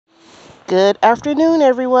Good afternoon,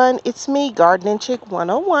 everyone. It's me, Gardening Chick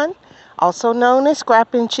 101, also known as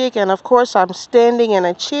Scrapping Chick, and of course, I'm standing in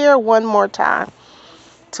a chair one more time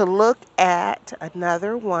to look at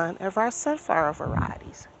another one of our sunflower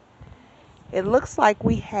varieties. It looks like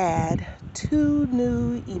we had two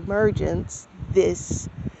new emergents this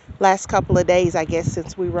last couple of days, I guess,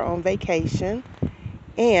 since we were on vacation.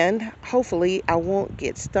 And hopefully, I won't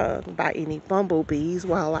get stung by any bumblebees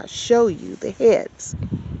while I show you the heads.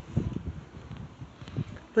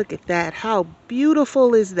 Look at that. How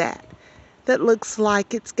beautiful is that? That looks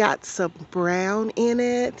like it's got some brown in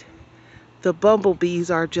it. The bumblebees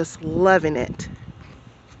are just loving it.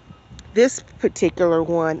 This particular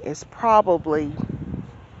one is probably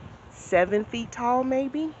 7 feet tall,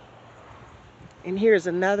 maybe. And here's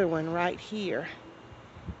another one right here.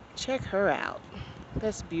 Check her out.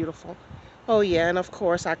 That's beautiful. Oh yeah, and of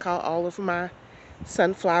course I call all of my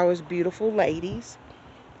sunflowers beautiful ladies.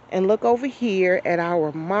 And look over here at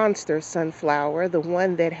our monster sunflower, the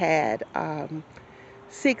one that had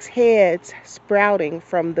 6 heads sprouting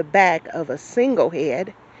from the back of a single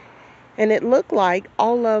head. And it looked like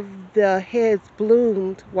all of the heads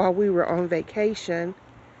bloomed while we were on vacation.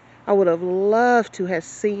 I would have loved to have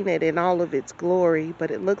seen it in all of its glory,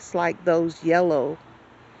 but it looks like those yellow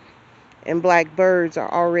and black birds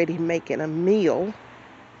are already making a meal.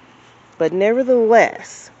 But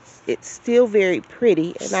nevertheless, it's still very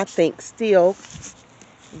pretty, and I think still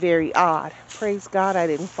very odd. Praise God I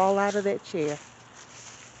didn't fall out of that chair.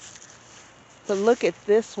 But look at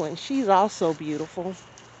this one. She's also beautiful,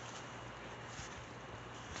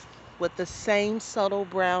 with the same subtle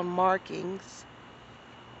brown markings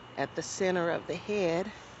at the center of the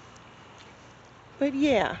head. But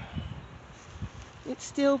yeah, it's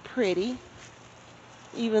still pretty.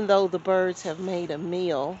 Even though the birds have made a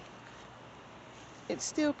meal, it's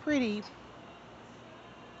still pretty.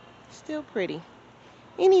 Still pretty.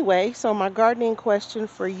 Anyway, so my gardening question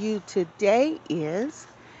for you today is,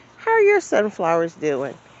 how are your sunflowers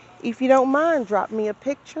doing? If you don't mind, drop me a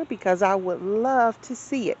picture because I would love to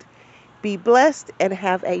see it. Be blessed and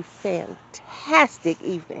have a fantastic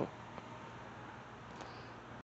evening.